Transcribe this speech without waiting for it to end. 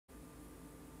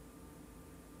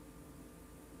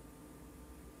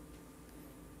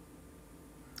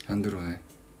안 들어오네.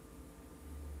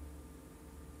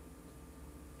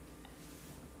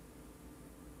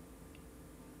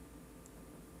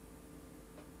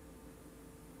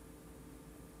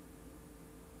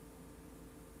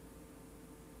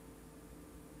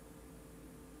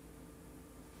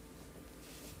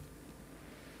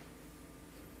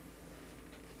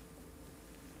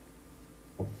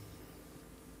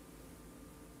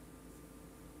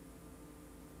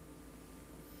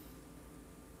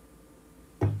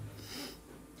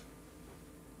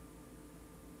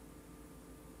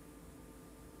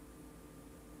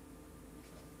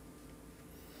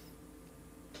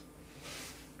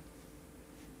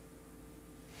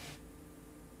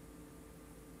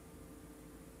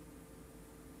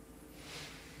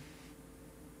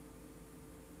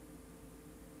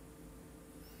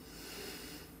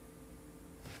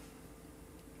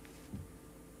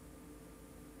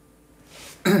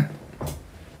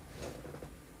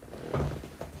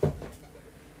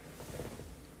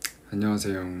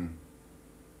 안녕하세요.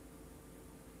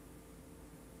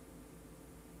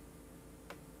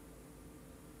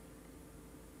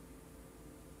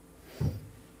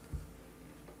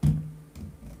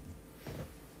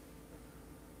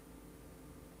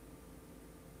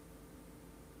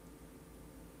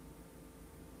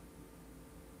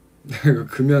 이거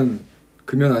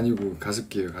금연 아니고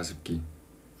가습기예요, 가습기.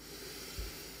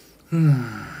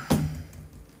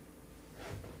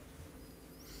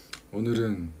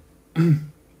 오늘은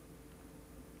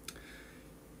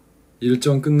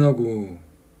일정 끝나고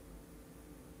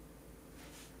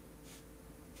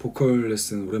보컬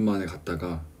레슨 오랜만에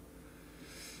갔다가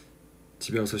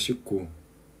집에 와서 씻고,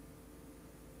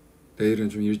 내일은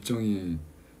좀 일정이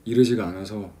이르지가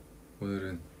않아서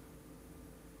오늘은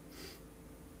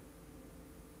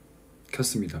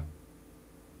켰습니다.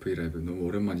 브이라이브 너무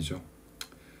오랜만이죠.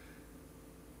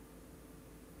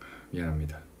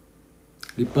 미안합니다.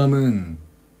 립밤은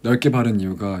넓게 바른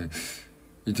이유가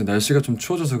이제 날씨가 좀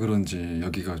추워져서 그런지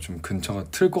여기가 좀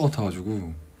근처가 틀 것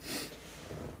같아가지고,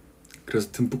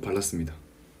 그래서 듬뿍 발랐습니다.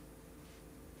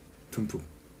 듬뿍.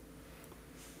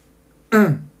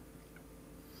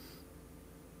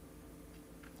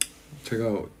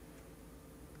 제가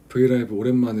브이라이브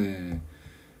오랜만에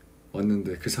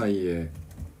왔는데 그 사이에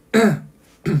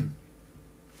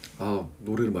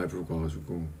노래를 많이 부르고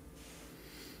와가지고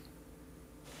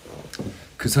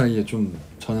그 사이에 좀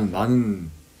저는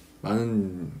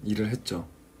많은 일을 했죠.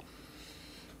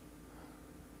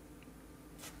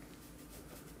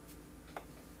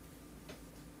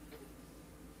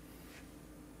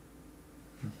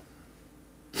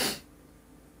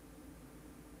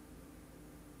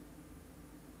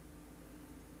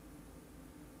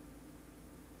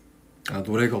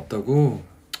 노래가 없다고?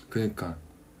 그니까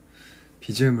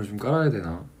BGM을 좀 깔아야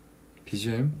되나?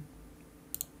 BGM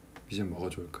뭐가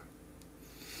좋을까?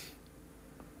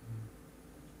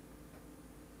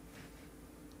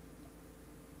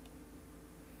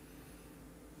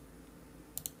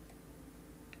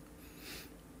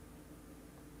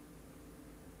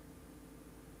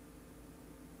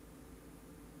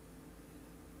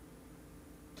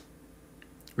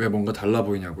 왜 뭔가 달라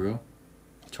보이냐고요?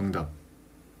 정답.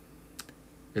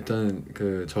 일단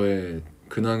저의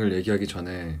근황을 얘기하기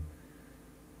전에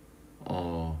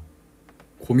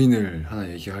고민을 하나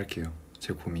얘기할게요.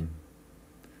 제 고민.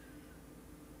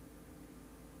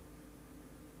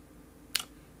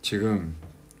 지금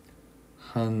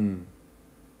한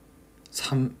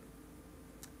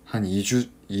 2주?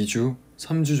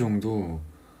 3주 정도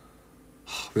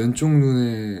왼쪽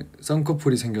눈에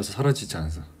쌍꺼풀이 생겨서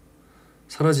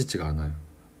사라지지가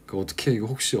않아요. 어떻게 이거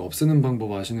혹시 없애는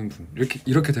방법 아시는 분?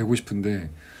 이렇게 되고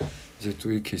싶은데 이제 또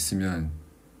이렇게 있으면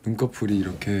눈꺼풀이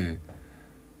이렇게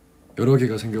여러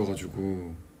개가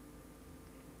생겨가지고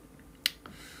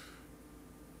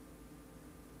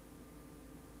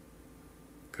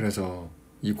그래서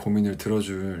이 고민을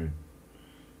들어줄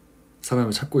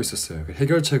사람을 찾고 있었어요.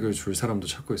 해결책을 줄 사람도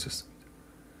찾고 있었습니다.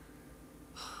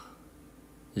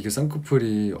 이게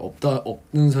쌍꺼풀이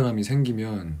없는 사람이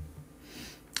생기면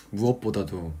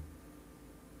무엇보다도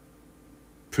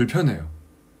불편해요.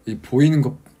 이 보이는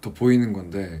것도 보이는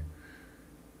건데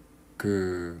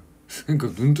그러니까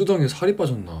눈두덩이에 살이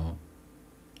빠졌나?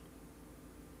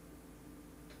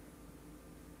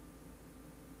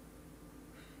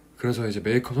 그래서 이제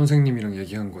메이크업 선생님이랑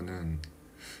얘기한 거는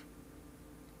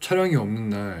촬영이 없는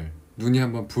날 눈이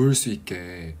한번 부을 수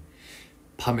있게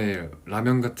밤에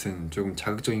라면 같은 조금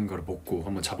자극적인 걸 먹고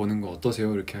한번 자보는 거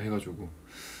어떠세요? 이렇게 해가지고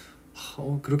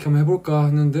그렇게 한번 해볼까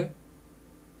했는데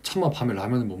차마 밤에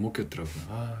라면을 못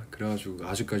먹겠더라고요. 그래가지고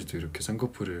아직까지도 이렇게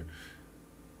쌍꺼풀을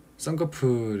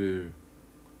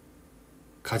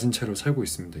가진 채로 살고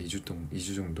있습니다.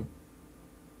 2주 정도.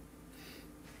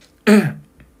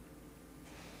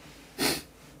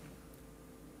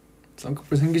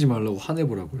 쌍꺼풀 생기지 말라고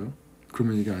화내보라고요?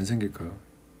 그러면 이게 안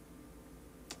생길까요?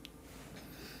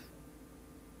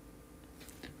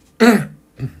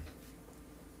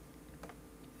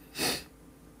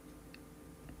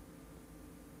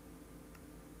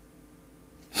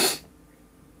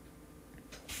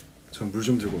 전 물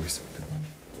좀 들고 오겠습니다.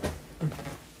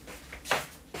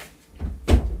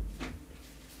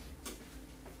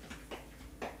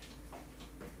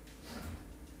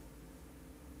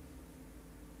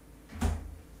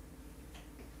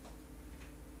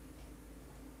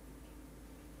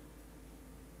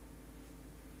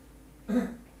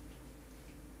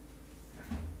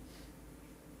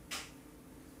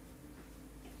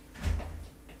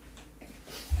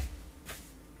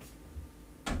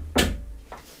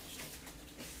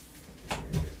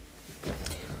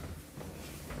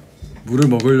 물을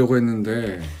먹으려고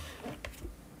했는데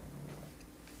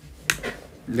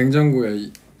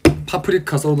냉장고에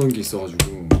파프리카 썰어놓은 게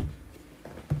있어가지고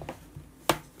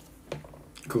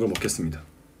그걸 먹겠습니다.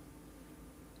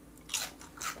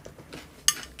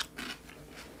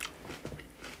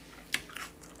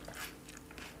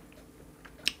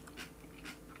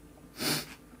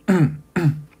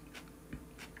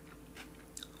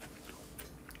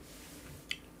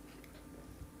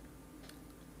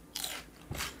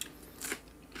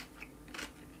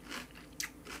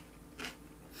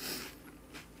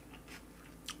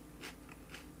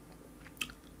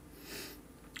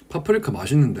 파프리카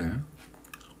맛있는데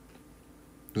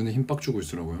눈에 힘 빡 주고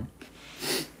있으라고요?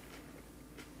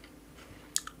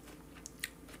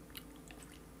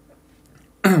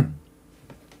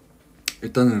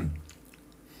 일단은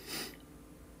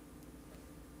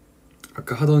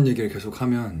아까 하던 얘기를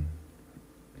계속하면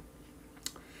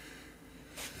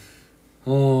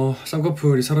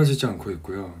쌍꺼풀이 사라지지 않고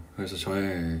있고요. 그래서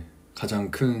저의 가장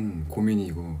큰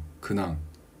고민이고 근황,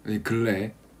 이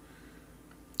근래에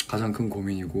가장 큰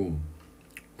고민이고,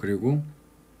 그리고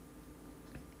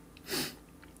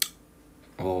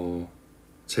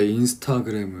제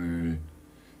인스타그램을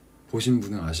보신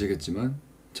분은 아시겠지만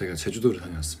제가 제주도를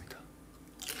다녀왔습니다.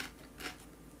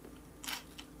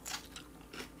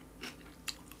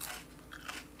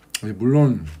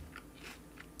 물론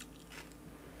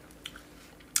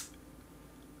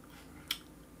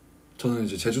저는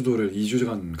이제 제주도를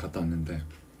 2주간 갔다 왔는데,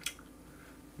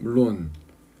 물론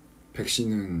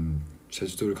백신은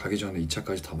제주도를 가기 전에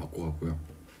 2차까지 다 맞고 갔고요.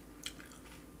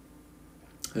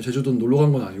 제주도는 놀러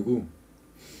간 건 아니고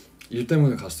일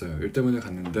때문에 갔어요. 일 때문에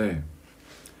갔는데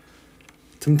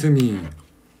틈틈이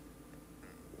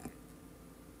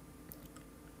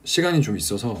시간이 좀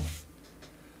있어서,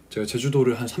 제가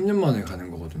제주도를 한 3년 만에 가는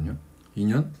거거든요.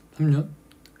 2년? 3년?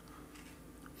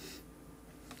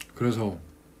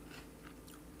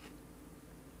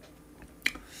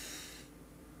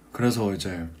 그래서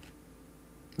이제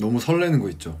너무 설레는 거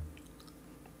있죠.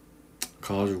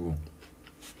 가가지고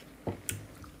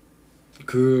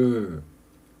그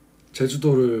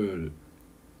제주도를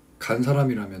간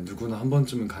사람이라면 누구나 한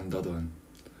번쯤은 간다던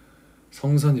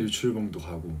성산 일출봉도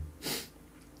가고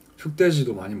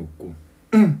흑돼지도 많이 먹고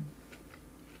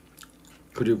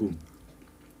그리고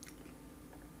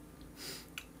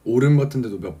오름 같은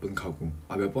데도 몇 번 가고,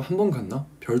 몇 번? 한 번 갔나?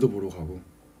 별도 보러 가고.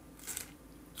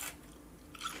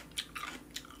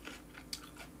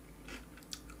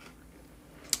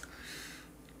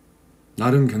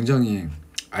 나름 굉장히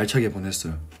알차게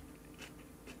보냈어요.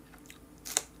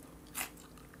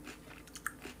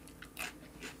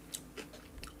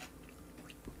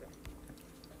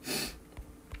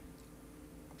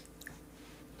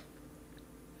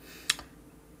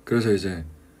 그래서 이제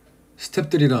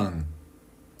스태프들이랑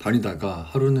다니다가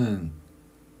하루는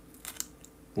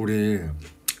우리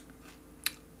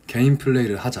개인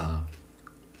플레이를 하자.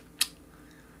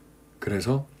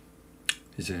 그래서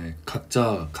이제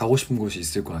각자 가고 싶은 곳이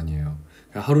있을 거 아니에요.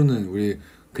 하루는 우리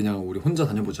혼자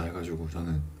다녀보자 해가지고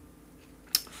저는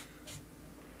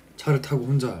차를 타고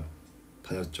혼자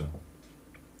다녔죠.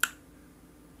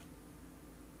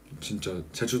 진짜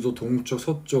제주도 동쪽,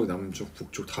 서쪽, 남쪽,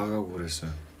 북쪽 다 가고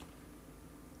그랬어요.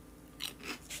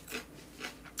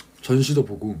 전시도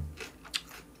보고.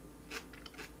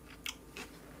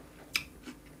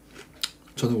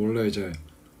 저는 원래 이제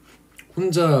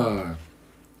혼자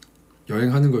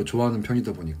여행하는 걸 좋아하는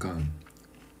편이다 보니까,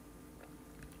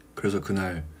 그래서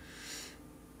그날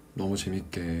너무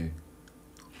재밌게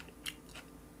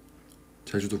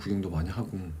제주도 구경도 많이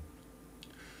하고,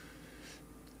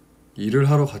 일을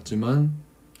하러 갔지만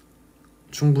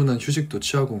충분한 휴식도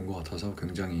취하고 온 것 같아서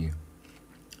굉장히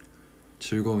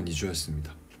즐거운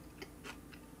 2주였습니다.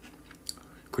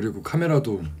 그리고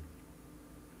카메라도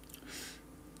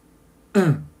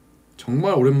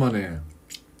정말 오랜만에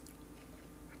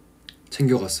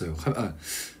챙겨갔어요.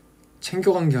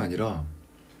 챙겨간 게 아니라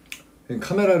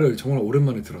카메라를 정말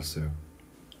오랜만에 들었어요.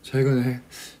 최근에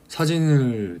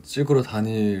사진을 찍으러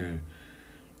다닐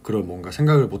그런 뭔가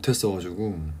생각을 못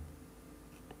했어가지고,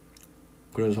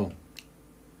 그래서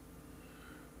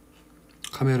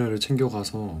카메라를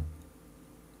챙겨가서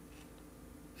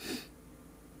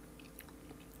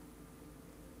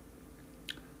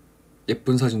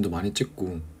예쁜 사진도 많이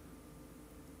찍고,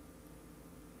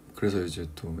 그래서 이제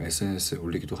또 SNS에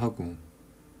올리기도 하고.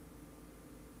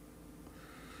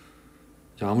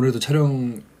 아무래도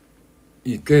촬영이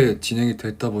꽤 진행이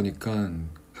됐다 보니까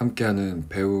함께하는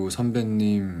배우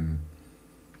선배님,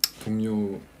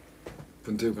 동료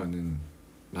분들과는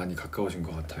많이 가까워진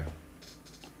것 같아요.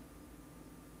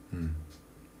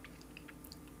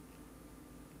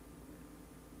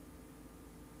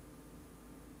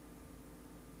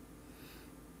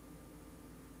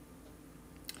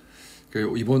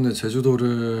 이번에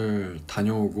제주도를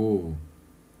다녀오고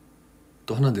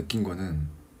또 하나 느낀 거는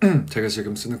제가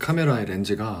지금 쓰는 카메라의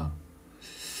렌즈가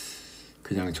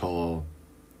그냥 저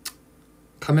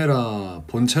카메라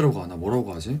본체라고 하나,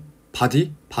 뭐라고 하지?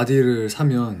 바디를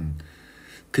사면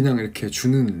그냥 이렇게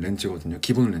주는 렌즈거든요.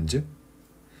 기본 렌즈.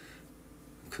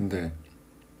 근데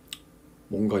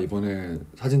뭔가 이번에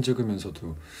사진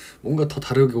찍으면서도 뭔가 더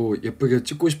다르고 예쁘게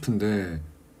찍고 싶은데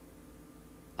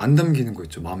안 담기는 거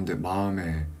있죠.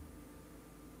 마음에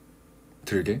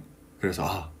들게.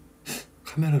 그래서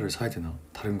카메라를 사야 되나?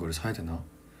 다른 거를 사야 되나?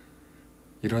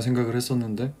 이런 생각을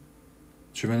했었는데,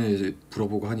 주변에 이제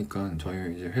물어보고 하니까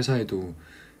저희 이제 회사에도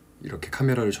이렇게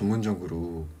카메라를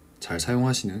전문적으로 잘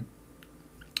사용하시는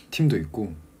팀도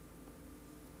있고,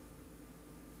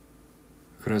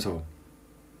 그래서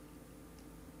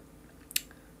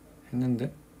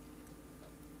했는데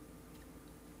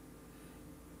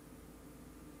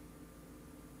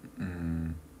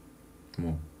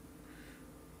뭐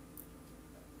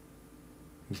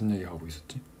무슨 얘기 하고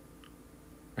있었지?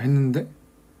 했는데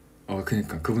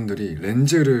그니까 그분들이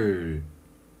렌즈를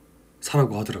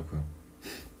사라고 하더라고요.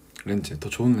 렌즈, 더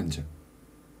좋은 렌즈.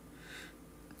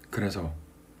 그래서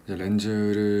이제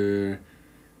렌즈를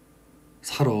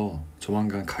사러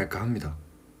조만간 갈까 합니다.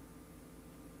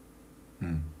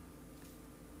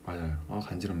 맞아요.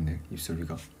 간지럽네,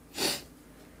 입술비가.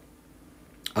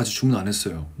 아직 주문 안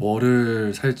했어요.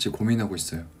 뭐를 살지 고민하고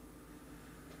있어요.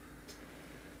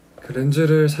 그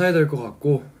렌즈를 사야 될 것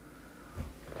같고,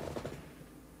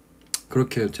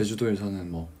 그렇게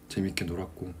제주도에서는 뭐 재밌게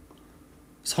놀았고,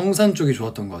 성산 쪽이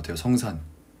좋았던 것 같아요. 성산,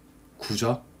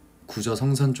 구좌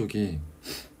성산 쪽이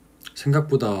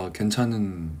생각보다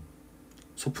괜찮은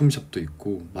소품샵도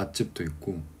있고 맛집도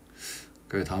있고,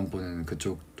 그래 다음번에는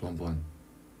그쪽도 한번,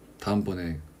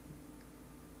 다음번에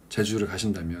제주를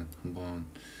가신다면 한번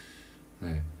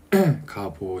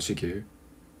가보시길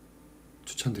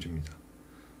추천드립니다.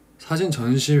 사진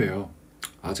전시회요.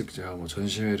 아직 제가 뭐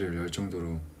전시회를 열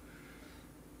정도로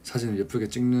사진을 예쁘게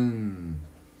찍는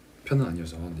편은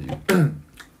아니어서. 근데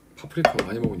파프리카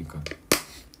많이 먹으니까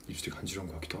입술이 간지러운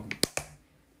것 같기도 하고.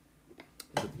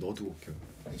 이거 넣어두고 올게요,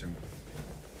 냉장고에.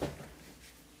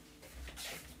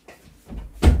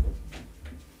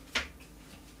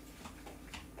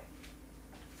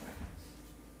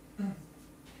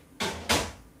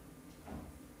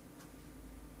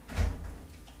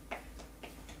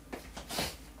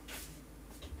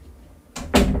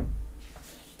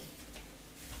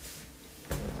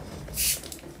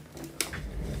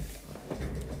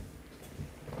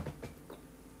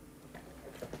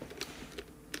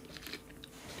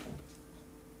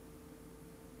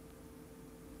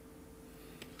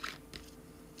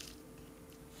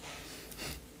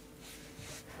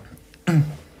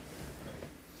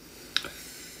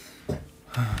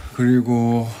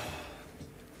 그리고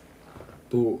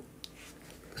또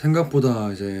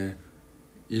생각보다 이제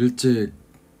일찍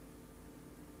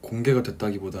공개가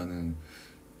됐다기보다는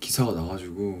기사가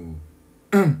나가지고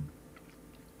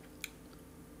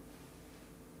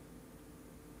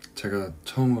제가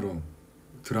처음으로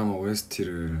드라마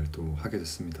OST를 또 하게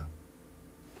됐습니다.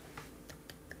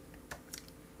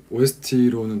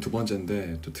 OST로는 두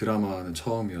번째인데 또 드라마는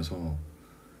처음이어서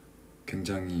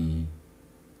굉장히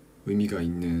의미가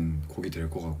있는 곡이 될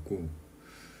것 같고,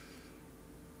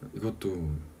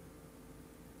 이것도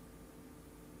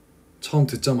처음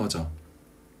듣자마자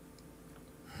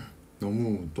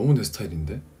너무 내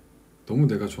스타일인데? 너무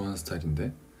내가 좋아하는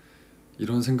스타일인데?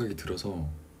 이런 생각이 들어서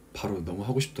바로 너무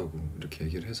하고 싶다고 이렇게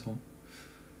얘기를 해서,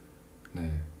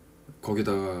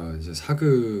 거기다가 이제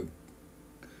사극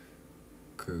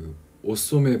그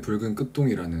옷소매 붉은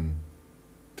끝동이라는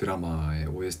드라마의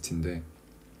OST인데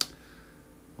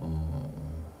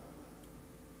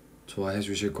좋아해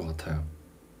주실 것 같아요.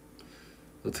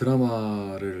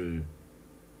 드라마를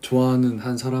좋아하는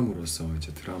한 사람으로서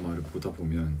이제 드라마를 보다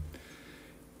보면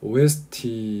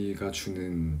OST가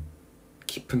주는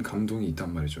깊은 감동이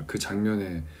있단 말이죠. 그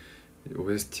장면에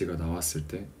OST가 나왔을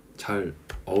때, 잘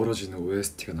어우러지는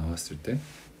OST가 나왔을 때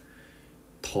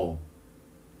더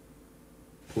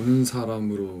보는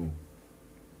사람으로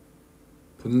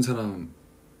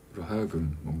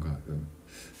하여금 뭔가 그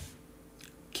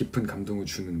깊은 감동을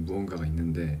주는 무언가가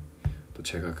있는데, 또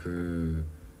제가 그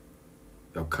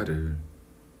역할을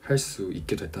할 수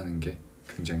있게 됐다는 게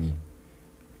굉장히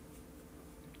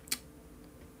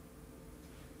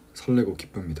설레고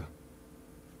기쁩니다.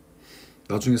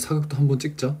 나중에 사극도 한번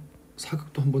찍자.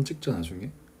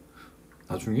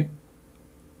 나중에?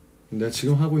 내가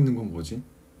지금 하고 있는 건 뭐지?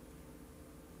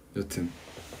 여튼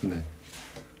네.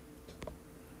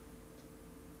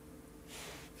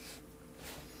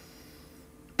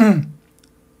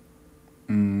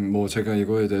 뭐 제가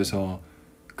이거에 대해서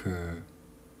그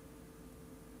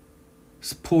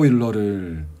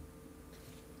스포를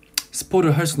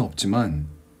할 수는 없지만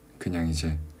그냥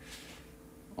이제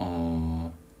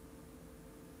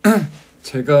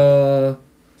제가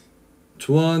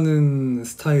좋아하는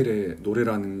스타일의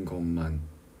노래라는 것만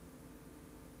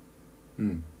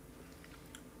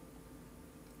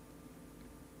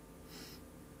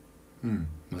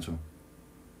맞아.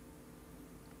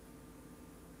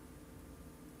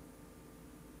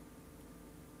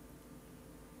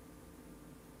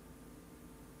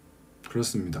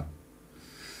 그렇습니다.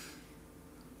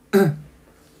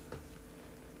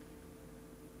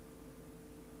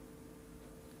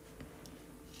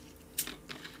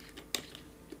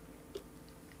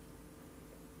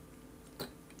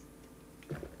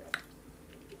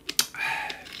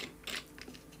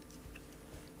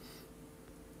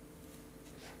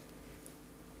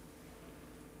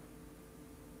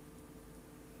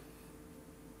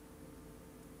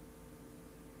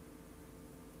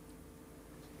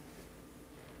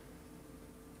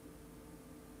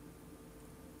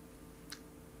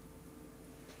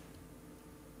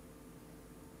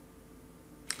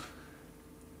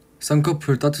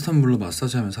 쌍꺼풀 따뜻한 물로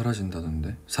마사지하면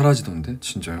사라지던데?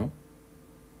 진짜요?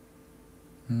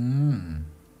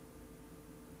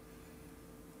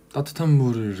 따뜻한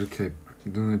물을 이렇게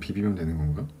눈을 비비면 되는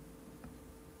건가?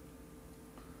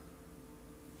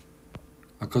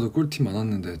 아까도 꿀팁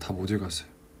많았는데 다 못 읽었어요.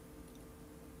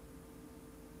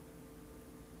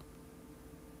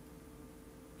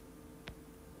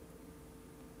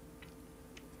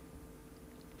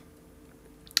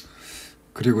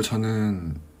 그리고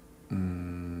저는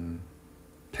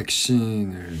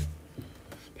백신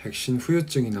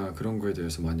후유증이나 그런 거에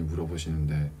대해서 많이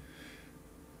물어보시는데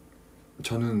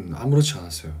저는 아무렇지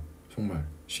않았어요. 정말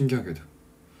신기하게도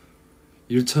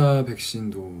 1차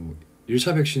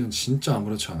백신은 진짜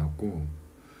아무렇지 않았고,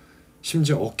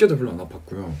 심지어 어깨도 별로 안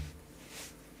아팠고요.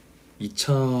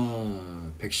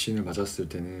 2차 백신을 맞았을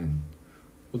때는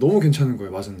너무 괜찮은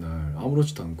거예요. 맞은 날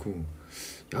아무렇지도 않고,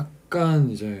 약간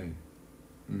이제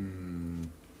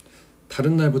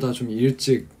다른 날보다 좀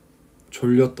일찍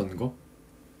졸렸던 거?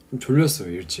 좀 졸렸어요.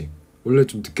 일찍. 원래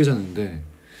좀 늦게 자는데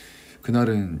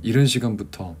그날은 이른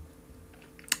시간부터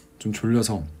좀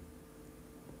졸려서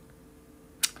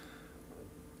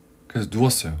그래서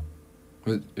누웠어요.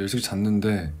 그래서 일찍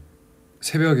잤는데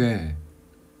새벽에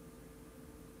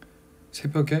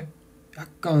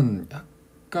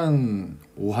약간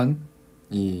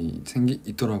오한이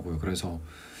있더라고요. 그래서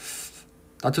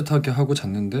따뜻하게 하고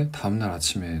잤는데 다음날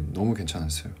아침에 너무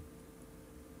괜찮았어요.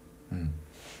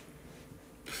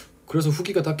 그래서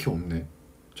후기가 딱히 없네.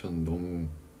 전 너무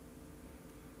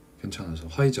괜찮아서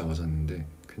화이자 맞았는데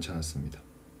괜찮았습니다.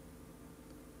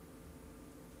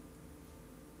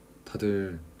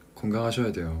 다들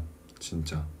건강하셔야 돼요.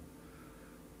 진짜.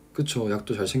 그쵸.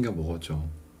 약도 잘 챙겨 먹었죠.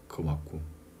 그거 맞고.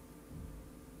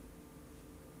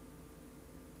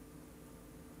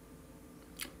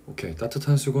 오케이.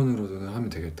 따뜻한 수건으로 눈을 하면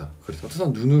되겠다. 그래.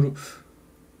 따뜻한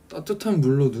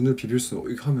물로 눈을 비빌 수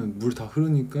이렇게 하면 물 다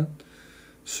흐르니까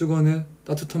수건에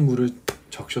따뜻한 물을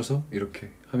적셔서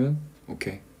이렇게 하면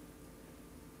오케이.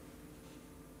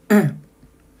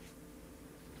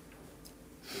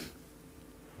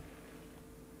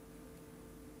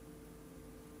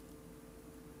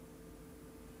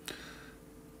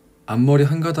 앞머리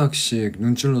한 가닥씩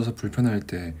눈 찔러서 불편할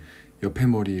때 옆에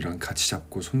머리랑 같이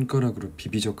잡고 손가락으로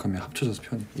비비적하면 합쳐져서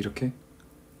편해. 이렇게?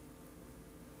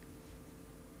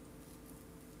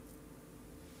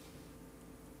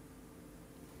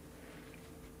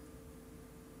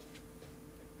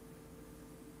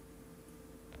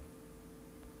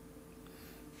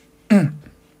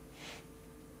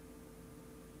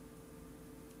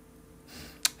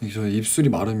 저 입술이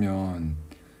마르면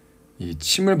이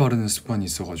침을 바르는 습관이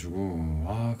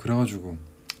있어가지고 그래가지고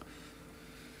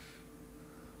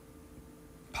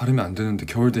바르면 안 되는데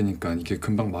겨울 되니까 이게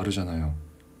금방 마르잖아요.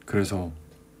 그래서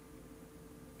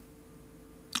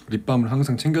립밤을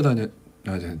항상 챙겨 다녀야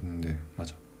되는데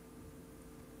맞아.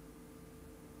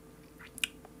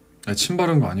 침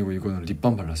바른 거 아니고 이거는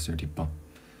립밤 발랐어요. 립밤.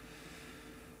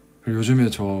 그리고 요즘에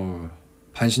저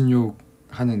반신욕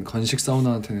하는 건식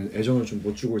사우나한테는 애정을 좀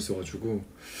못 주고 있어가지고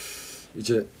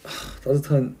이제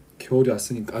따뜻한 겨울이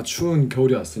왔으니까 추운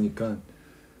겨울이 왔으니까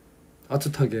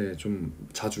따뜻하게 좀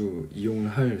자주 이용을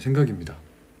할 생각입니다.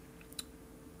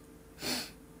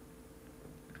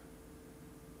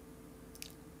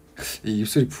 이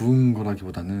입술이 부은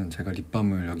거라기보다는 제가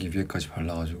립밤을 여기 위에까지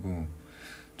발라가지고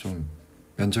좀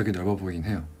면적이 넓어 보이긴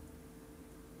해요.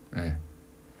 네.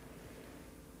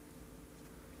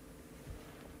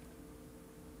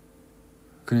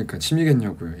 그러니까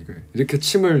침이겠냐고요. 이거 이렇게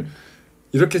침을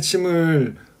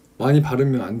많이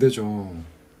바르면 안 되죠.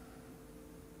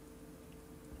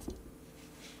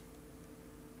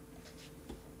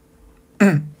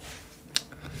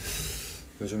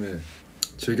 요즘에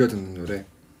즐겨 듣는 노래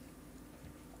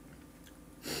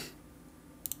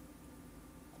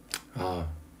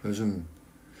요즘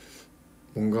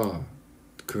뭔가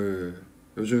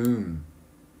요즘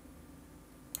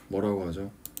뭐라고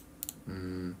하죠?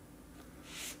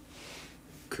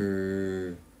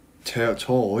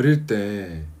 저 어릴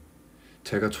때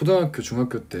제가 초등학교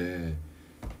중학교 때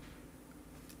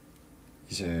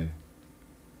이제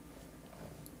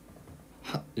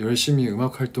열심히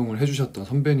음악 활동을 해주셨던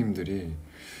선배님들이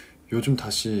요즘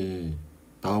다시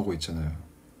나오고 있잖아요.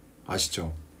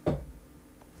 아시죠?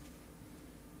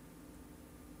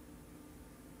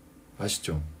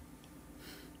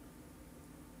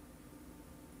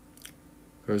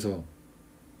 그래서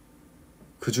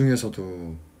그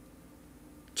중에서도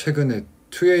최근에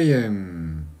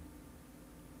 2AM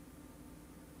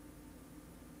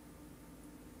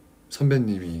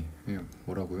선배님이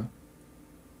뭐라고요?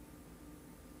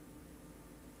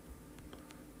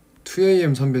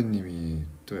 2AM 선배님이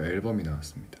또 앨범이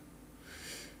나왔습니다.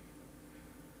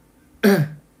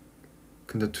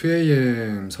 근데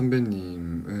 2AM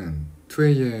선배님은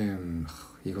 2AM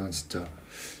이건 진짜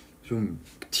좀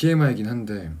TMI이긴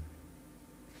한데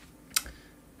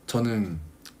저는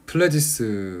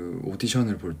플레디스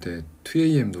오디션을 볼 때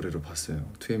 2AM 노래로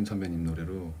봤어요. 2AM 선배님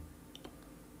노래로.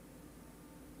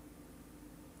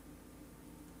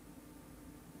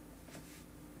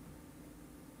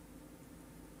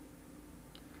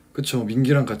 그쵸.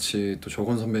 민기랑 같이 또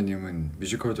조건 선배님은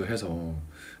뮤지컬도 해서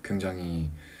굉장히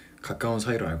가까운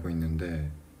사이로 알고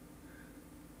있는데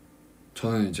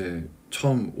저는 이제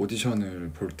처음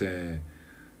오디션을 볼 때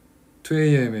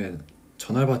 2AM의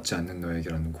전화를 받지 않는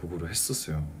너에게라는 곡으로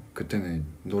했었어요. 그때는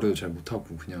노래도 잘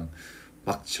못하고 그냥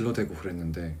막 질러대고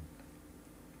그랬는데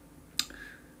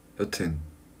여튼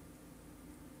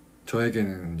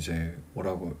저에게는 이제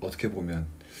뭐라고 어떻게 보면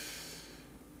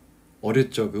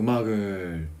어릴 적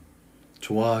음악을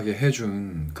좋아하게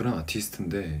해준 그런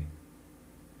아티스트인데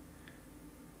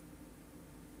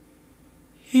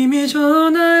이미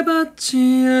전화를 받지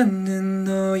않는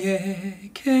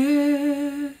너에게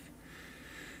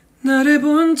나를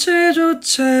본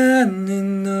채조차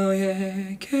않는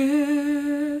너에게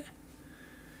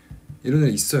이런 애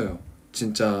있어요.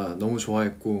 진짜 너무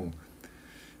좋아했고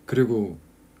그리고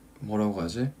뭐라고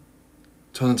하지?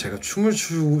 저는 제가 춤을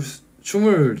출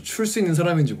수 있는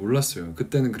사람인지 몰랐어요.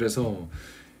 그때는 그래서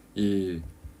이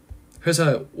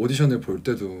회사 오디션을 볼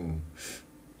때도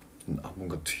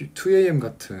뭔가 2AM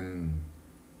같은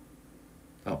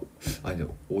아니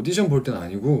오디션 볼 때는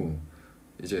아니고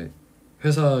이제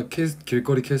회사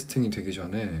길거리 캐스팅이 되기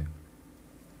전에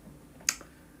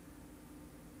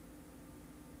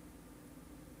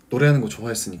노래하는 거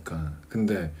좋아했으니까.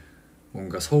 근데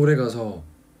뭔가 서울에 가서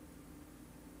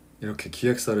이렇게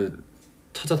기획사를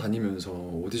찾아다니면서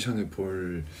오디션을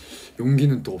볼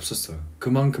용기는 또 없었어요.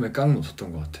 그만큼의 깡은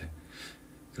없었던 것 같아.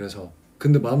 그래서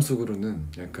근데 마음속으로는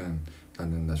약간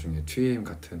나는 나중에 2AM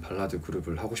같은 발라드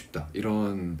그룹을 하고 싶다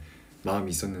이런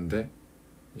마음이 있었는데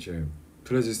이제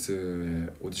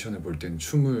플레디스의 오디션을 볼 땐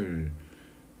춤을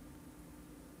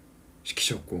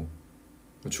시키셨고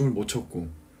춤을 못 췄고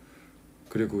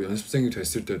그리고 연습생이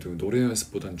됐을 때도 노래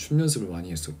연습보단 춤 연습을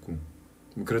많이 했었고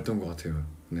뭐 그랬던 것 같아요.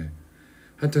 네.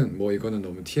 하여튼 뭐 이거는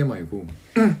너무 TMI고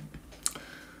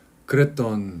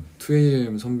그랬던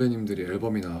 2AM 선배님들이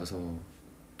앨범이 나와서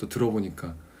또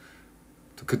들어보니까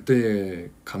또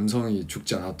그때의 감성이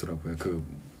죽지 않았더라고요. 그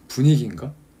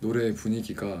분위기인가? 노래의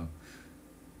분위기가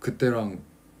그때랑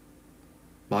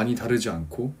많이 다르지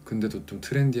않고 근데도 좀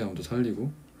트렌디함도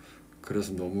살리고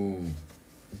그래서 너무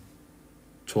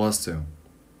좋았어요.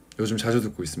 요즘 자주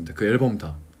듣고 있습니다. 그 앨범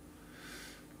다.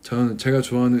 제가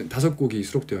좋아하는 5곡이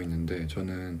수록되어 있는데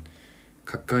저는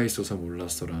가까이 있어서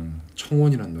몰랐어랑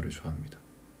청원이란 노래 좋아합니다.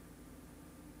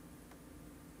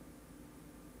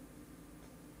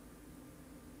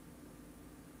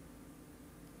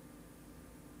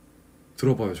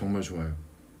 들어봐요. 정말 좋아요.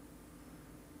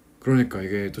 그러니까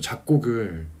이게 또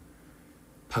작곡을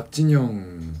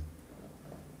박진영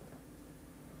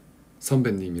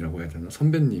선배님이라고 해야 되나?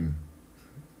 선배님,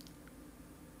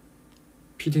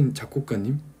 피디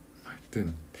작곡가님?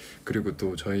 하여튼 그리고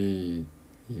또 저희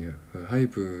그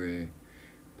하이브의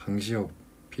방시혁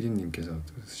피디님께서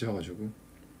쓰셔가지고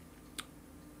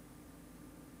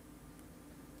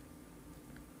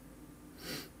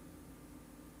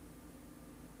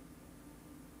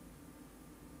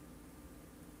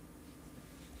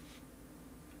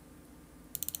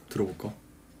들어볼까?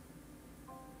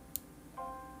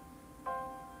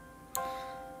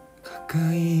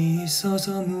 가까이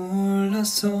있어서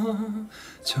몰랐어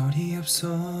절이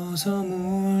없어서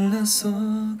몰랐어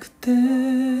그때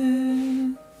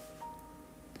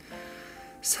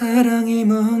사랑이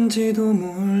뭔지도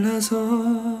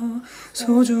몰라서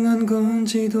소중한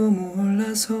건지도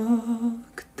몰라서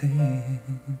그때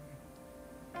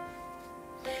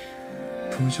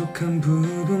부족한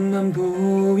부분만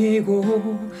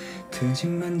보이고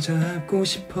트집만 잡고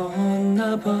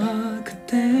싶었나봐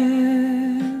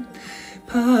그때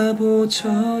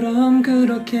바보처럼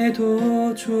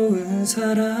그렇게도 좋은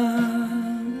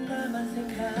사람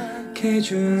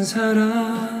생각해준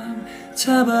사람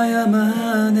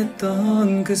잡아야만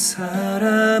했던 그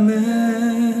사람을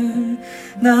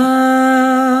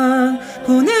난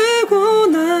보내고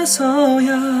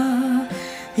나서야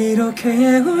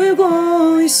이렇게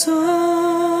울고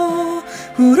있어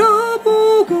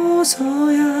울어보고서야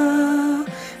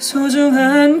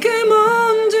소중한 게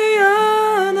뭔지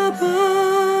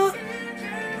아나봐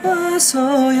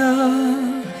와서야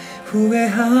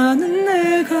후회하는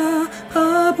내가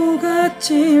바보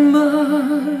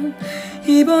같지만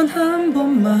이번 한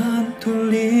번만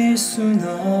돌릴 순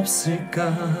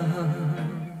없을까.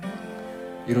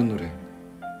 이런 노래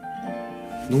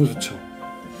너무 좋죠.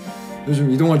 요즘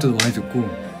이동할 때도 많이 듣고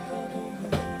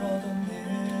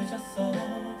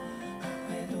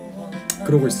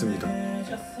그러고 있습니다.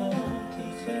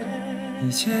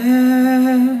 이제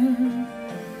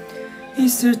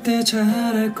있을 때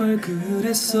잘할 걸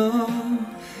그랬어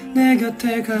내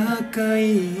곁에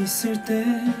가까이 있을 때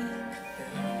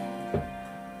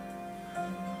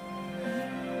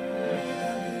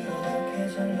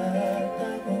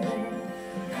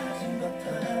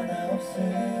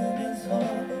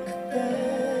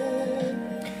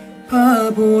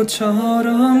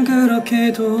바보처럼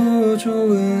그렇게도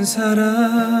좋은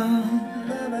사람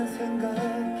나만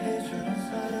생각해준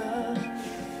사람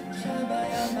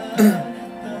잡아야만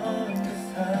했던 그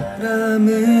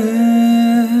사람을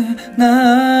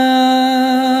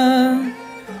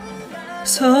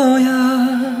나서야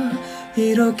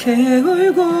이렇게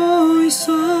울고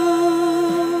있어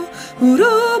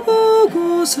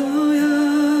울어보고서야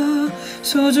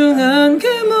소중한 게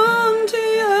뭔지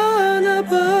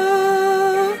아나봐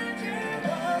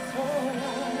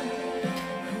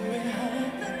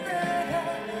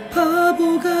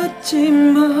바보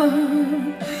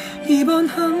같지만 이번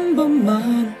한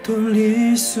번만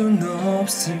돌릴 순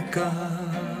없을까.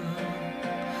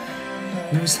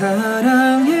 널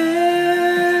사랑해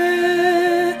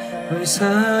널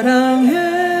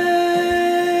사랑해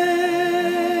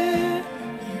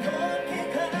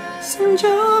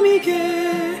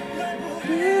승점이게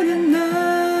흐르는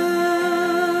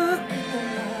나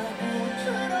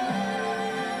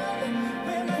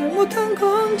잘못한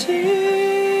건지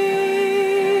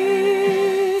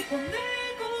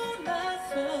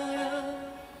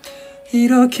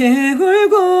이렇게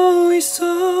울고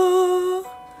있어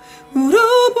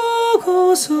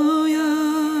울어보고서야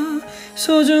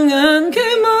소중한 게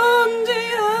뭔지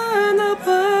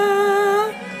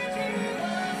아나봐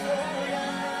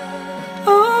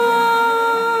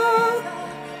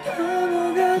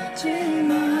바보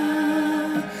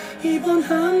같지만 이번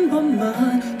한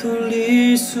번만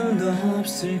돌릴 순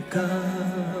없을까.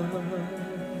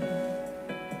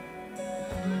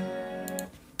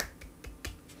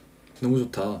 너무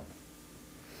좋다.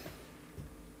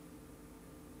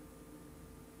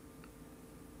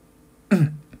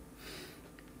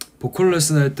 보컬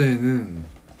레슨 할 때에는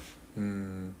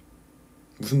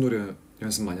무슨 노래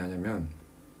연습 많이 하냐면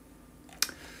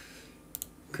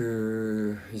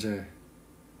이제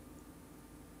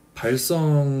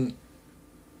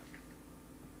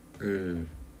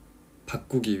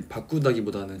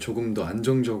바꾸다기보다는 조금 더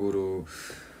안정적으로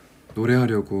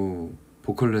노래하려고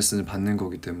보컬 레슨을 받는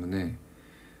거기 때문에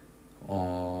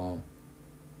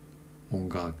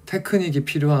뭔가 테크닉이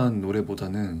필요한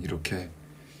노래보다는 이렇게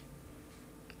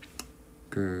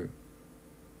그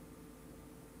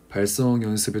발성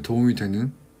연습에 도움이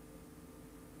되는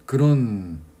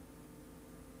그런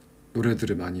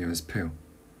노래들을 많이 연습해요.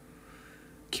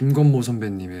 김건모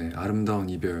선배님의 아름다운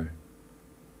이별,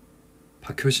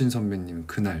 박효신 선배님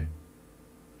그날,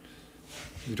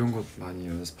 이런 것 많이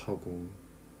연습하고,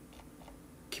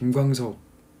 김광석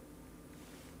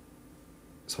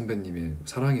선배님의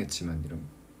사랑했지만, 이런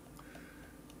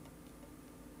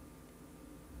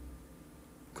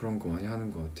그런 거 많이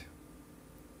하는 것 같아요.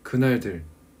 그날들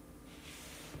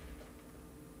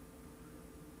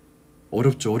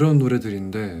어렵죠. 어려운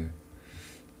노래들인데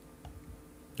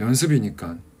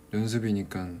연습이니까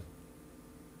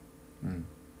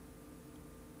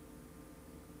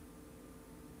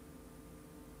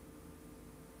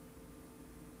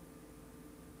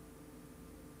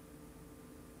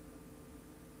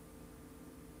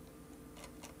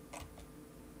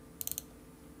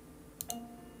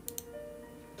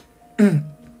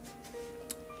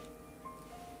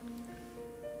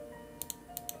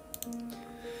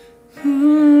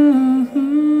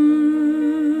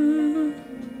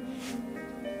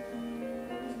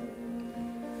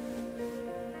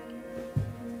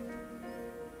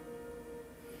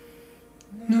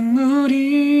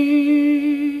눈물이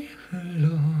흘러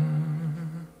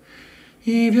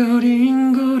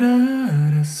이별인 걸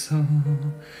알았어.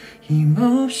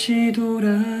 힘없이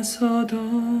돌아서던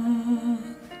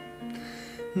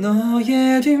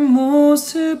너의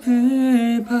뒷모습을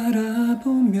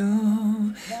바라보며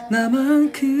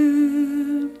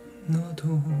나만큼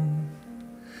너도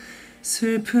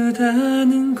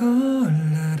슬프다는 걸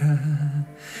알아.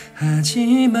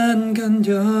 하지만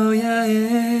견뎌야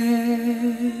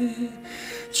해.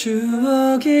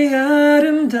 추억이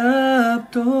아름답도록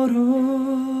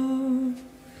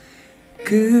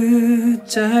그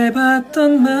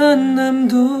짧았던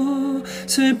만남도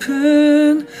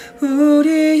슬픈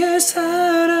우리의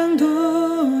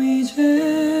사랑도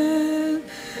이젠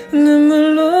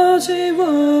눈물로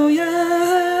지워야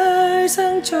할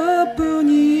상처뿐인데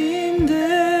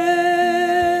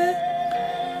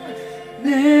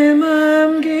내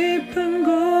맘 깊은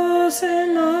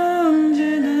곳엔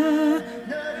언제나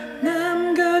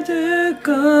남겨둘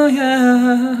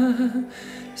거야.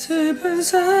 슬픈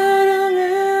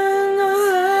사랑은 너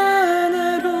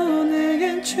하나로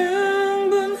내겐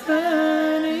충분하니까.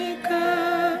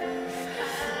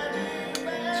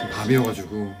 지금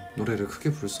밤이어가지고 노래를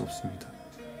크게 부를 수 없습니다.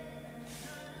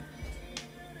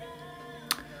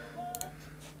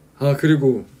 아,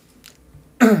 그리고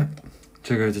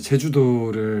제가 이제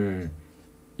제주도를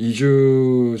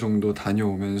 2주 정도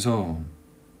다녀오면서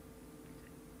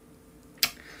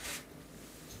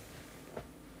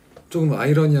조금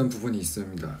아이러니한 부분이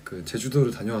있습니다. 그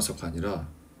제주도를 다녀와서가 아니라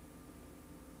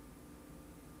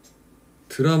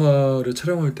드라마를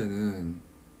촬영할 때는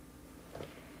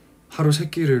하루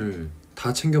 3끼를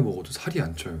다 챙겨 먹어도 살이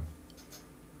안 쪄요.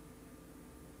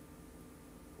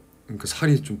 그러니까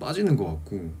살이 좀 빠지는 것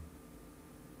같고,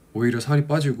 오히려 살이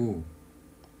빠지고,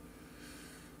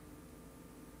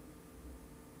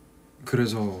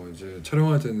 그래서 이제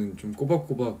촬영할 때는 좀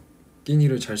꼬박꼬박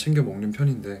끼니를 잘 챙겨 먹는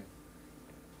편인데,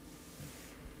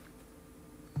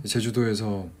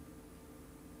 제주도에서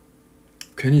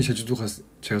괜히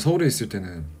제가 서울에 있을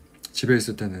때는, 집에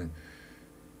있을 때는,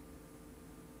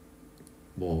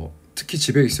 뭐 특히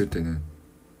집에 있을 때는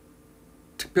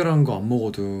특별한 거 안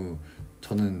먹어도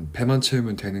저는 배만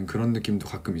채우면 되는 그런 느낌도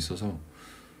가끔 있어서,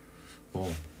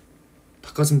 뭐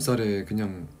닭가슴살에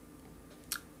그냥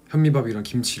현미밥이랑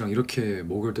김치랑 이렇게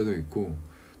먹을 때도 있고,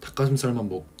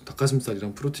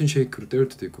 닭가슴살이랑 프로틴 쉐이크로 때울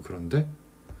때도 있고. 그런데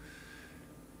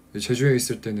제주에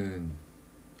있을 때는,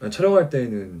 촬영할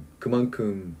때에는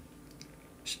그만큼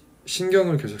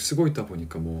신경을 계속 쓰고 있다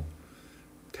보니까 뭐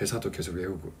대사도 계속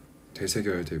외우고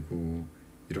되새겨야 되고,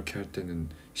 이렇게 할 때는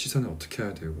시선을 어떻게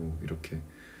해야 되고, 이렇게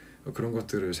그런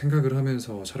것들을 생각을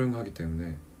하면서 촬영하기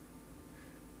때문에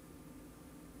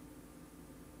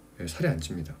살이 안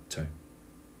찝니다. 잘.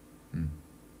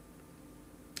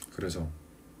 그래서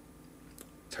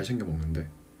잘 챙겨 먹는데,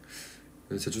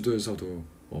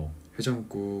 제주도에서도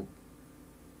해장국,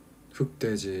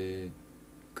 흑돼지,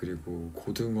 그리고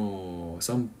고등어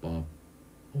쌈밥,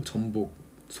 전복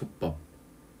솥밥,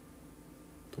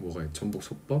 또 뭐가 있지? 전복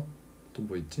솥밥? 또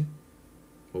뭐 있지?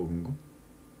 먹은 거?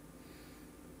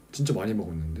 진짜 많이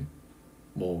먹었는데,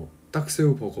 뭐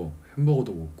딱새우 버거,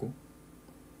 햄버거도 먹고,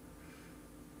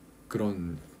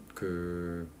 그런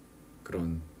그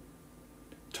그런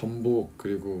전복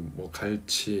그리고 뭐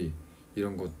갈치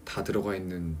이런 거 다 들어가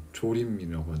있는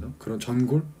조림이라고 하나? 그런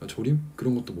전골? 조림?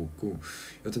 그런 것도 먹고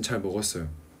여튼 잘 먹었어요.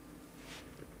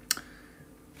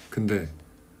 근데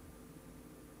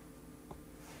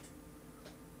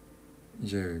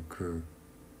이제 그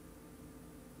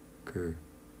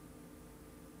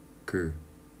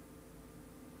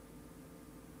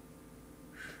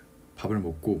밥을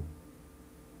먹고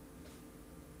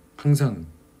항상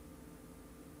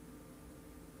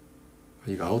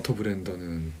이거 아우터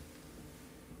브랜더는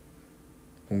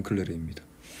몽클레르입니다.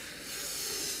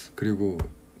 그리고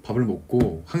밥을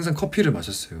먹고 항상 커피를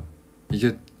마셨어요.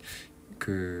 이게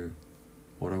그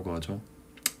뭐라고 하죠?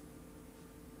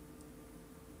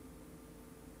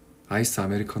 아이스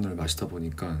아메리카노를 마시다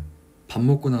보니까 밥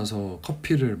먹고 나서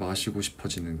커피를 마시고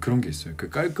싶어지는 그런 게 있어요. 그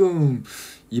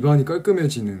입안이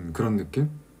깔끔해지는 그런 느낌?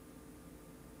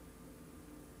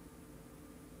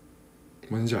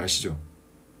 뭔지 아시죠?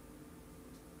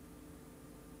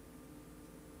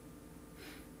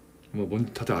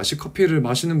 다들 커피를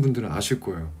마시는 분들은 아실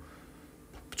거예요.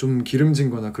 좀 기름진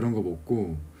거나 그런 거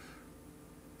먹고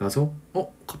나서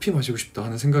커피 마시고 싶다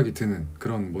하는 생각이 드는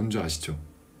그런 뭔지 아시죠?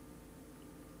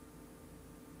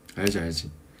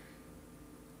 알지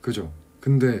그죠?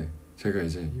 근데 제가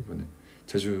이제 이번에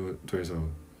제주도에서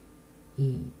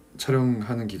이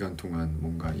촬영하는 기간 동안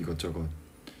뭔가 이것저것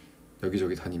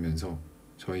여기저기 다니면서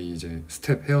저희 이제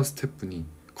헤어 스태프분이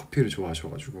커피를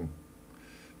좋아하셔가지고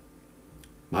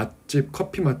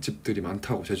커피 맛집들이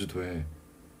많다고 제주도에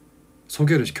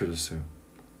소개를 시켜줬어요.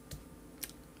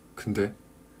 근데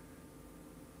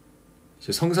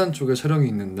이제 성산 쪽에 촬영이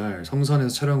있는 날 성산에서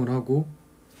촬영을 하고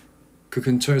그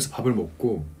근처에서 밥을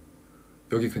먹고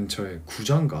여기 근처에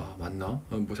구자인가 맞나?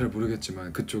 뭐 잘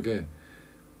모르겠지만 그쪽에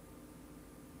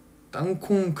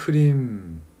땅콩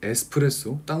크림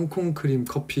에스프레소 땅콩 크림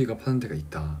커피가 파는 데가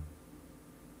있다.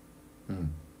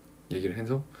 얘기를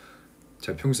해서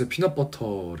제가 평소에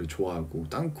피넛버터를 좋아하고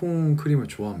땅콩 크림을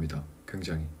좋아합니다.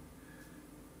 굉장히.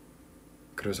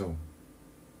 그래서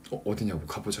어디냐고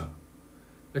가보자.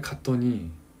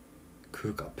 갔더니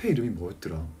그 카페 이름이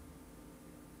뭐였더라?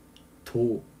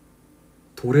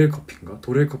 도렐 커피인가?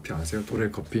 도렐 커피 아세요?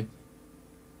 도렐 커피?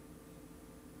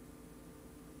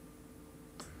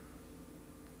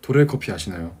 도렐 커피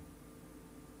아시나요?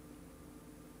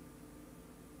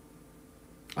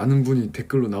 아는 분이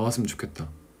댓글로 나왔으면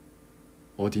좋겠다.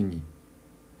 어디니?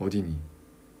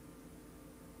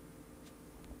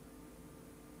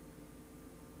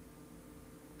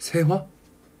 세화?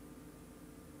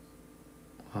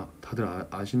 다들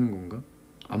아시는 건가?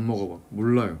 안 먹어봐.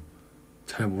 몰라요.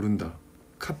 잘 모른다.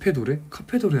 카페도레?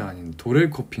 카페도레 아닌 도렐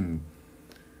커피는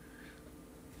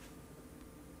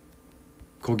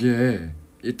거기에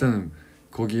일단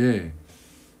거기에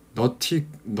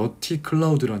너티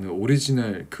클라우드라는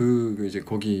오리지널 이제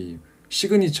거기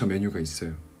시그니처 메뉴가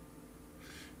있어요.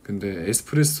 근데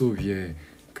에스프레소 위에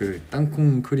그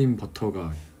땅콩 크림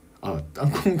버터가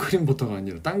땅콩 크림 버터가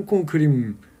아니라 땅콩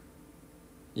크림이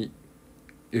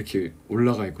이렇게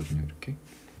올라가 있거든요. 이렇게.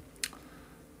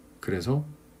 그래서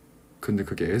근데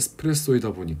그게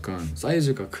에스프레소이다 보니까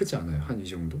사이즈가 크지 않아요. 한 이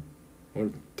정도?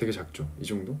 되게 작죠? 이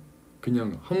정도?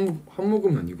 그냥 한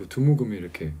모금 아니고 두 모금이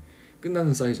이렇게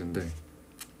끝나는 사이즈인데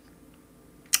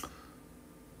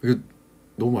이게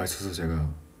너무 맛있어서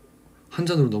제가 한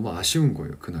잔으로 너무 아쉬운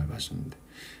거예요. 그날 마셨는데.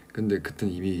 근데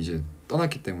그때는 이미 이제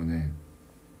떠났기 때문에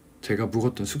제가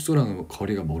묵었던 숙소랑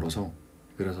거리가 멀어서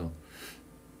그래서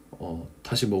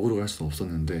다시 먹으러 갈 수는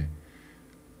없었는데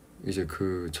이제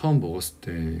그 처음 먹었을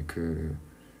때 그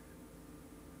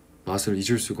맛을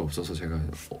잊을 수가 없어서 제가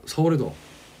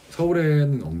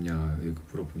서울에는 없냐 이렇게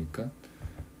물어보니까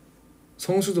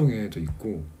성수동에도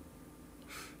있고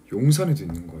용산에도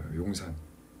있는 거예요. 용산.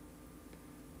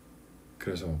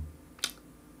 그래서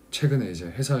최근에 이제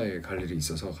회사에 갈 일이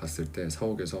있어서 갔을 때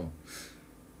사옥에서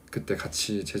그때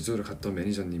같이 제주도를 갔던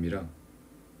매니저님이랑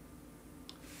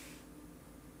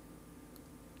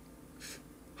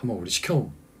한번 우리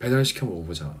배달시켜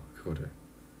먹어보자 그거를.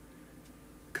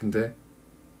 근데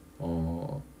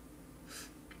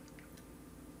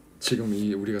지금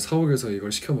우리가 사옥에서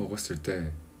이걸 시켜 먹었을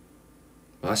때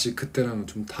맛이 그때랑은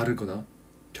좀 다르거나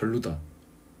별로다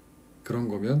그런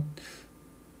거면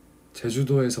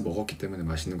제주도에서 먹었기 때문에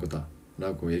맛있는 거다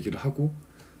라고 얘기를 하고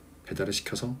배달을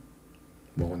시켜서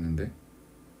먹었는데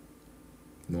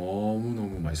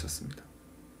너무너무 맛있었습니다.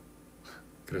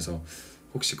 그래서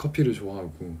혹시 커피를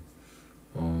좋아하고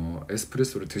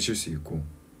에스프레소를 드실 수 있고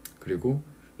그리고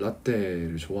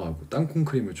라떼를 좋아하고 땅콩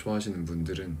크림을 좋아하시는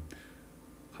분들은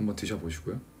한번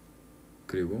드셔보시고요.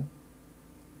 그리고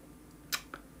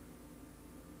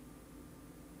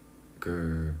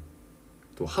그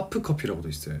또 하프 커피라고도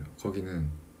있어요. 거기는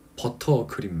버터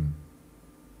크림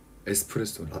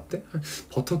에스프레소 라떼?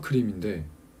 버터 크림인데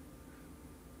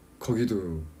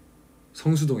거기도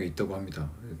성수동에 있다고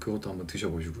합니다. 그것도 한번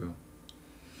드셔보시고요.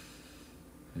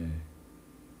 네.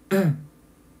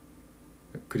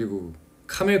 그리고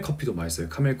카멜 커피도 맛있어요.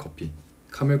 카멜 커피.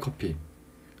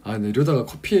 아, 근데 이러다가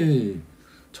커피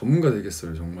전문가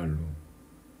되겠어요, 정말로.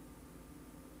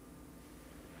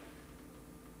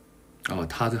 아,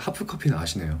 다들 하프 커피는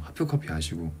아시네요. 하프 커피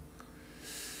아시고.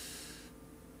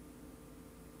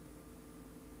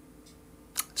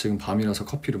 지금 밤이라서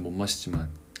커피를 못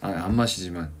마시지만, 안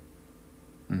마시지만,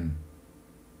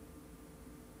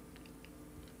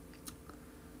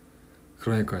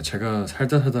 그러니까요. 제가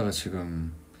살다가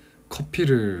지금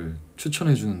커피를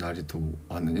추천해주는 날이 또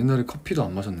왔는. 옛날에 커피도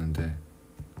안 마셨는데,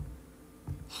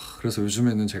 그래서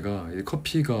요즘에는 제가 이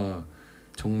커피가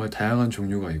정말 다양한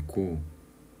종류가 있고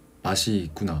맛이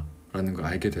있구나 라는 걸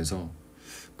알게 돼서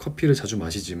커피를 자주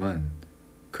마시지만,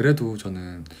 그래도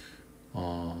저는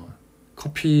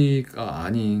커피가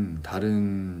아닌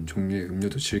다른 종류의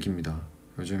음료도 즐깁니다.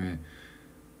 요즘에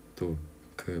또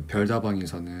그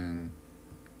별다방에서는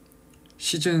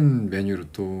시즌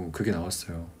메뉴로 또 그게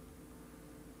나왔어요.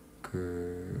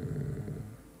 그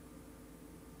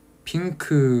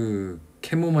핑크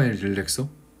캐모마일 릴렉서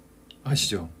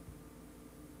아시죠?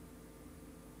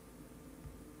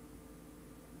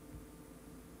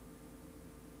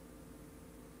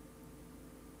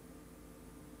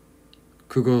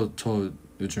 그거 저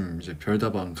요즘 이제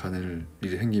별다방 가는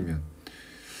일이 생기면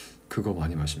그거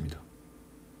많이 마십니다.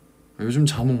 요즘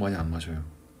자몽 많이 안 마셔요.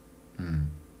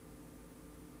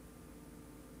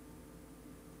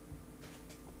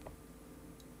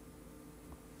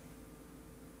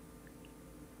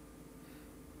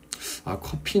 아,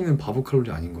 커피는 바보 칼로리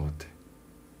아닌 것 같아.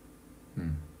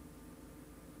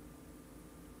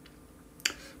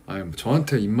 아,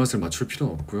 저한테 입맛을 맞출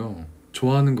필요는 없고요.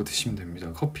 좋아하는 거 드시면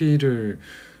됩니다. 커피를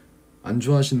안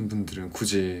좋아하시는 분들은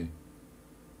굳이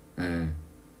예,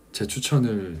 제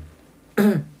추천을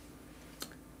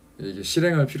이게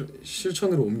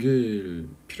실천으로 옮길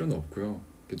필요는 없고요.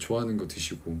 좋아하는 거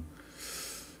드시고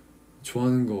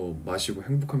좋아하는 거 마시고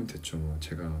행복하면 됐죠. 뭐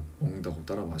제가 먹는다고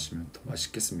따라 마시면 더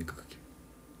맛있겠습니까, 그게?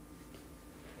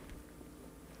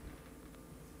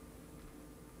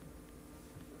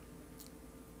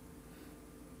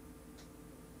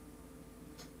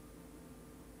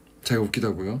 제가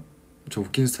웃기다고요? 저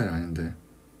웃긴 스타일 아닌데.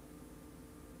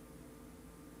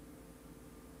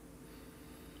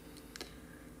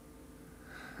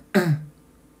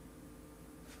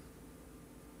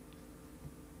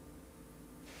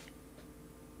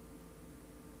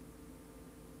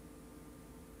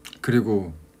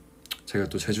 그리고 제가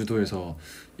또 제주도에서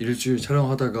일주일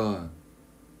촬영하다가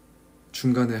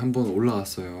중간에 한번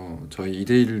올라왔어요. 저희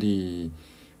 2대1리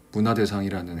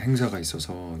문화대상이라는 행사가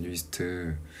있어서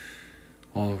뉴이스트.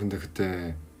 근데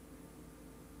그때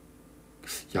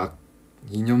약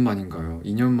 2년 만인가요?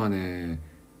 2년 만에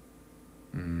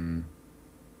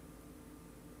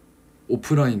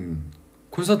오프라인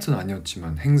콘서트는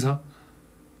아니었지만 행사?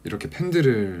 이렇게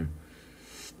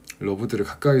러브들을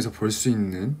가까이서 볼 수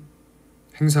있는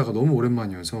행사가 너무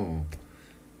오랜만이어서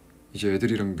이제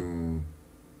애들이랑도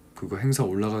그거 행사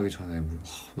올라가기 전에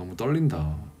너무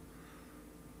떨린다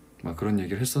막 그런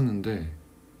얘기를 했었는데,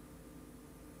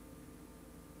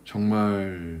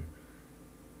 정말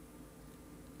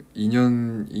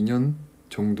 2년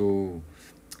정도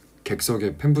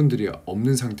객석에 팬분들이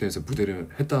없는 상태에서 무대를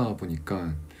했다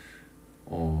보니까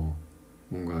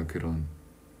뭔가 그런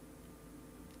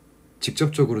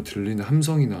직접적으로 들리는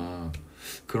함성이나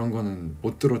그런 거는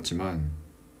못 들었지만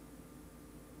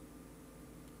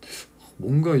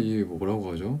뭔가 이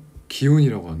뭐라고 하죠?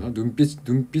 기운이라고 하나?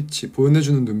 눈빛이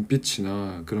보내주는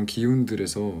눈빛이나 그런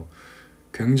기운들에서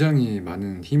굉장히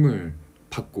많은 힘을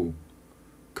받고,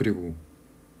 그리고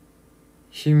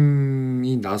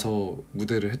힘이 나서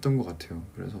무대를 했던 것 같아요.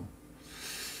 그래서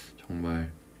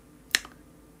정말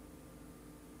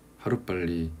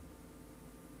하루빨리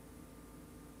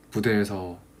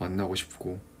무대에서 만나고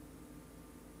싶고,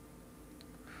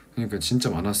 그러니까 진짜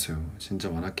많았어요. 진짜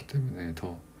많았기 때문에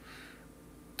더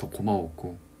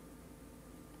고마웠고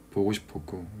보고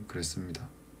싶었고 그랬습니다.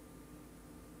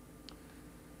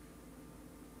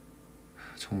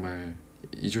 정말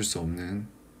잊을 수 없는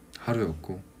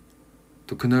하루였고,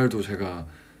 또 그날도 제가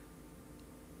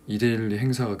 2대1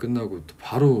 행사가 끝나고 또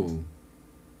바로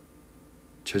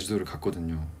제주도를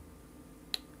갔거든요.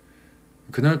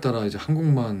 그날따라 이제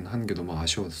한국만 한 게 너무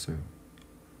아쉬웠어요.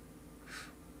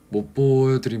 못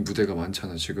보여드린 무대가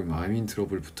많잖아. 지금 I'm in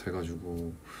Trouble부터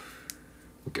해가지고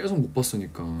계속 못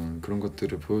봤으니까 그런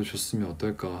것들을 보여줬으면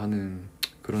어떨까 하는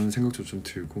그런 생각도 좀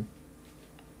들고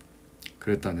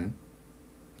그랬다는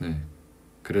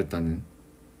그랬다는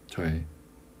저의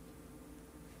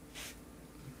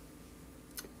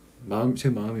제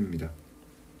마음입니다.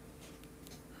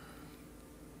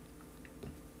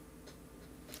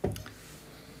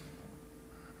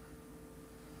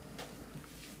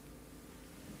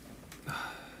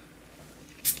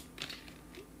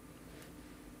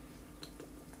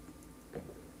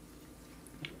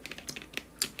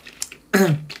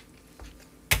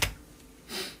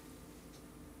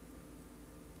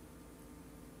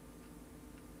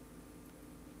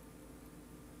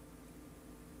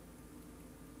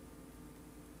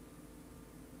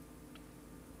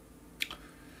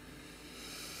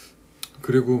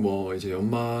 그리고 뭐 이제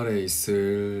연말에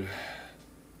있을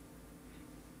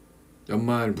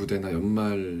연말 무대나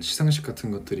연말 시상식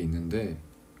같은 것들이 있는데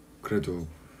그래도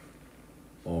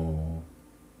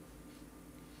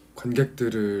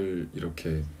관객들을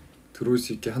이렇게 들어올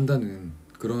수 있게 한다는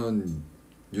그런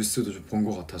뉴스도 좀 본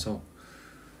것 같아서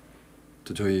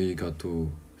또 저희가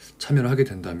또 참여를 하게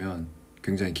된다면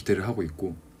굉장히 기대를 하고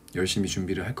있고 열심히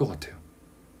준비를 할 것 같아요.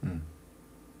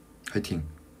 화이팅!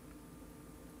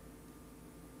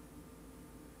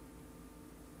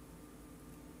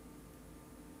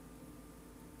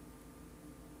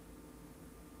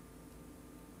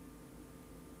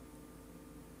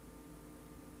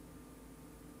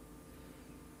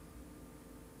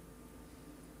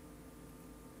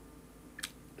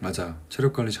 맞아,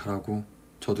 체력 관리 잘하고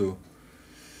저도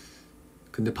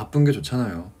근데 바쁜 게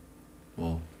좋잖아요.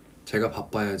 뭐 제가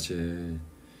바빠야지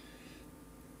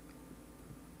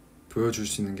보여줄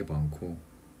수 있는 게 많고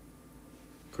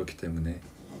그렇기 때문에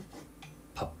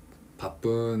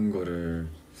바쁜 거를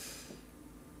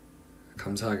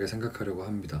감사하게 생각하려고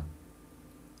합니다.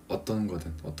 어떤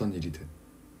거든 어떤 일이든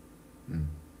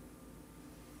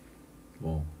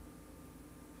뭐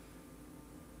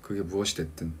그게 무엇이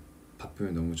됐든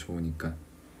바쁘면 너무 좋으니까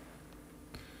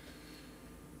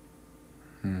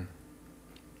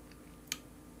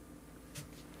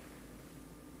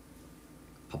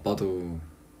바빠도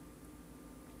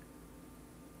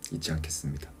잊지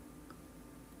않겠습니다.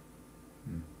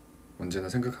 언제나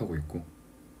생각하고 있고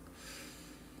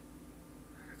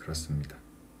그렇습니다.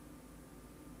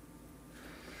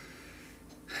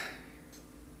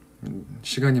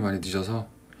 시간이 많이 늦어서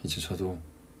이제 저도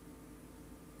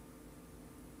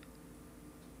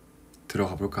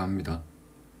들어가 볼까 합니다.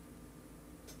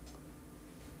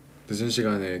 늦은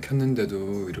시간에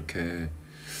켰는데도 이렇게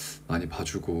많이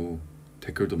봐주고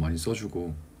댓글도 많이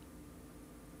써주고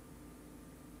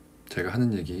제가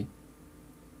하는 얘기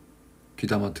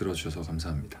귀담아 들어주셔서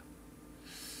감사합니다.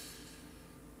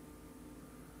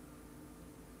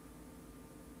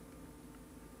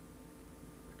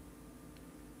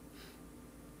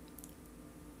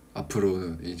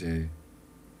 앞으로 이제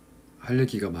할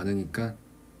얘기가 많으니까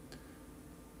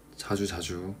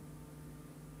자주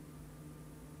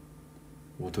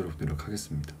오도록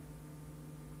노력하겠습니다.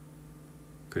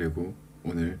 그리고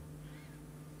오늘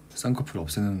쌍꺼풀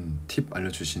없애는 팁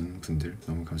알려주신 분들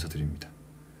너무 감사드립니다.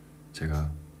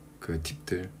 제가 그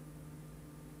팁들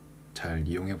잘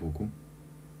이용해보고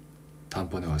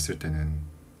다음번에 왔을 때는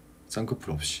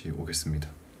쌍꺼풀 없이 오겠습니다.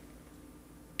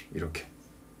 이렇게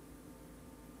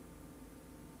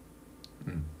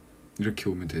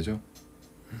오면 되죠?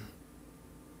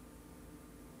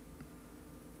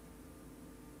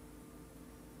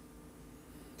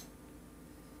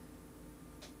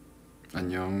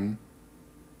 안녕.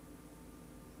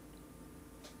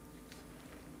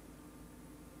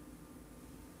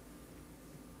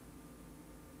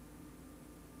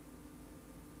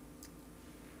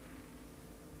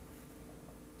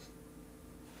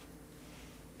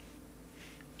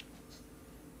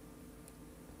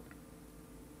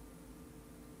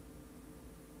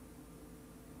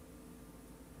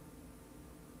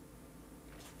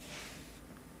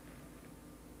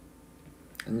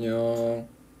 안녕.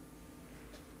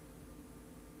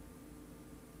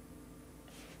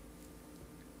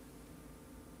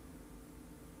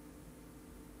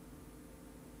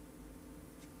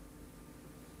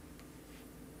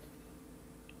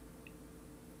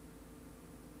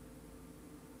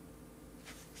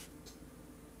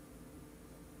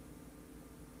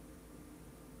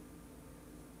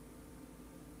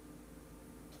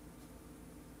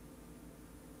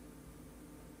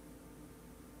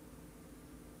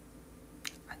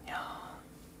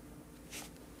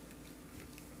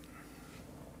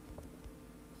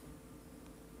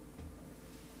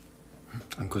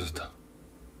 안 꺼졌다.